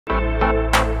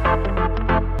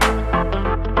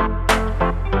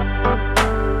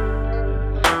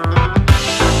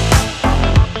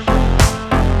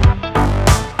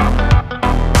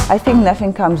I think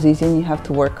nothing comes easy and you have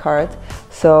to work hard.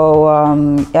 So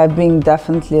I've been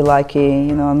definitely lucky,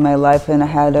 you know, in my life, and I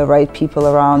had the right people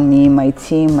around me, my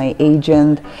team, my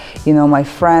agent, you know, my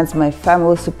friends, my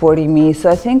family supporting me. So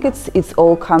I think it's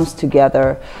all comes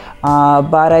together.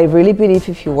 But I really believe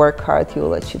if you work hard, you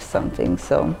will achieve something.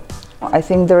 So I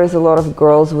think there is a lot of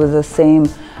girls with the same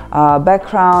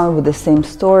background, with the same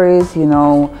stories, you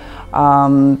know,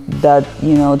 that,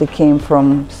 you know, they came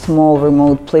from small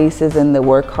remote places and they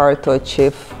work hard to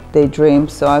achieve their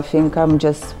dreams. So I think I'm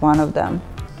just one of them.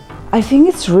 I think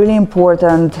it's really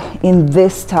important in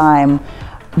this time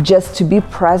just to be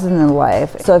present in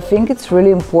life. So I think it's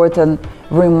really important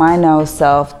remind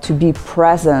ourselves to be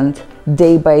present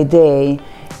day by day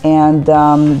and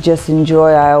just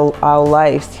enjoy our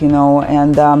lives, you know,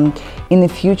 and in the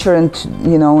future and,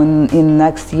 you know, in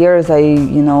next years,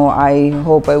 I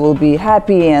hope I will be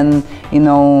happy and, you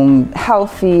know,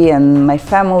 healthy, and my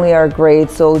family are great,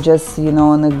 so just, you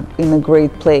know, in a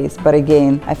great place. But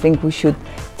again, I think we should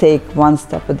take one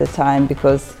step at a time,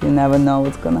 because you never know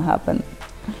what's gonna happen.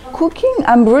 Cooking,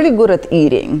 I'm really good at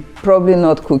eating, probably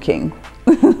not cooking.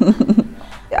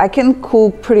 I can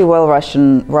cook pretty well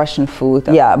Russian food,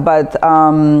 yeah, but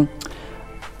I'm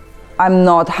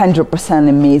not 100%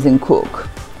 amazing cook.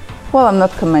 Well, I'm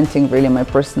not commenting really my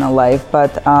personal life,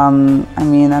 but I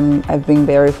mean, I've been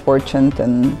very fortunate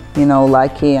and, you know,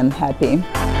 lucky and happy.